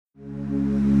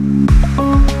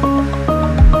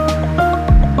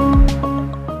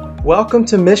Welcome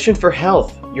to Mission for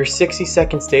Health, your 60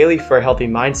 seconds daily for a healthy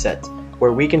mindset,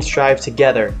 where we can strive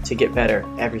together to get better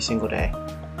every single day.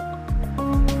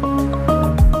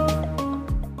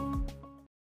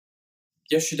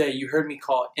 Yesterday, you heard me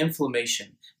call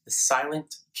inflammation the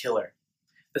silent killer.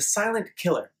 The silent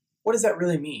killer. What does that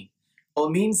really mean? Well,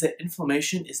 it means that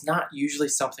inflammation is not usually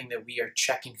something that we are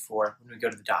checking for when we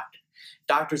go to the doctor.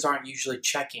 Doctors aren't usually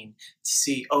checking to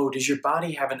see, does your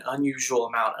body have an unusual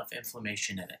amount of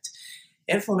inflammation in it?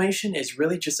 Inflammation is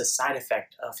really just a side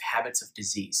effect of habits of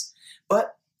disease.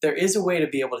 But there is a way to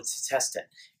be able to test it,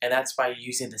 and that's by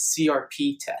using the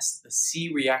CRP test, the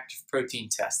C-reactive protein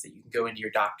test that you can go into your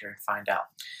doctor and find out.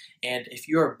 And if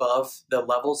you're above the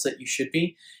levels that you should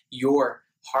be, your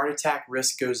heart attack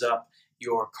risk goes up,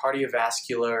 your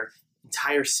cardiovascular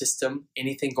entire system,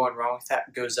 anything going wrong with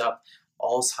that goes up.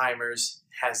 Alzheimer's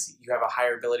you have a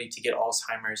higher ability to get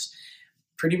Alzheimer's.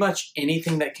 Pretty much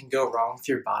anything that can go wrong with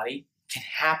your body can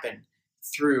happen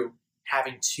through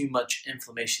having too much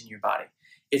inflammation in your body.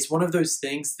 It's one of those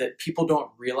things that people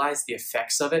don't realize the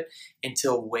effects of it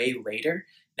until way later.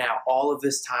 Now, all of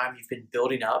this time you've been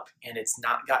building up and it's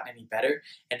not gotten any better,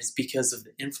 and it's because of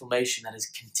the inflammation that is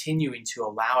continuing to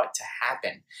allow it to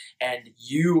happen. And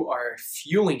you are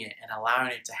fueling it and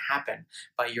allowing it to happen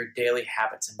by your daily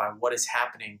habits and by what is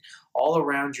happening all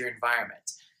around your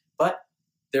environment. But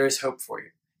there is hope for you.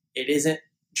 It isn't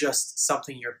just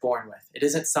something you're born with. It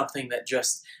isn't something that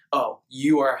just,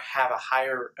 have a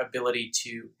higher ability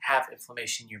to have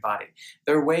inflammation in your body.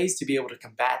 There are ways to be able to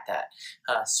combat that.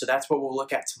 So that's what we'll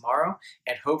look at tomorrow,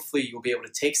 and hopefully you'll be able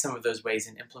to take some of those ways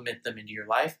and implement them into your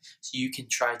life so you can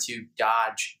try to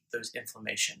dodge those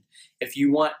inflammation. If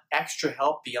you want extra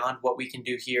help beyond what we can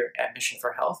do here at Mission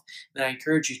for Health, then I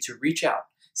encourage you to reach out.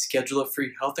 Schedule a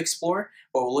free Health Explorer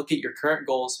where we'll look at your current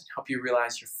goals and help you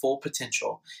realize your full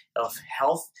potential of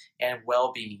health and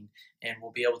well-being, and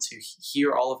we'll be able to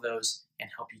hear all of those and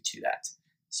help you to that.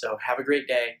 So have a great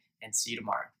day and see you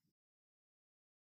tomorrow.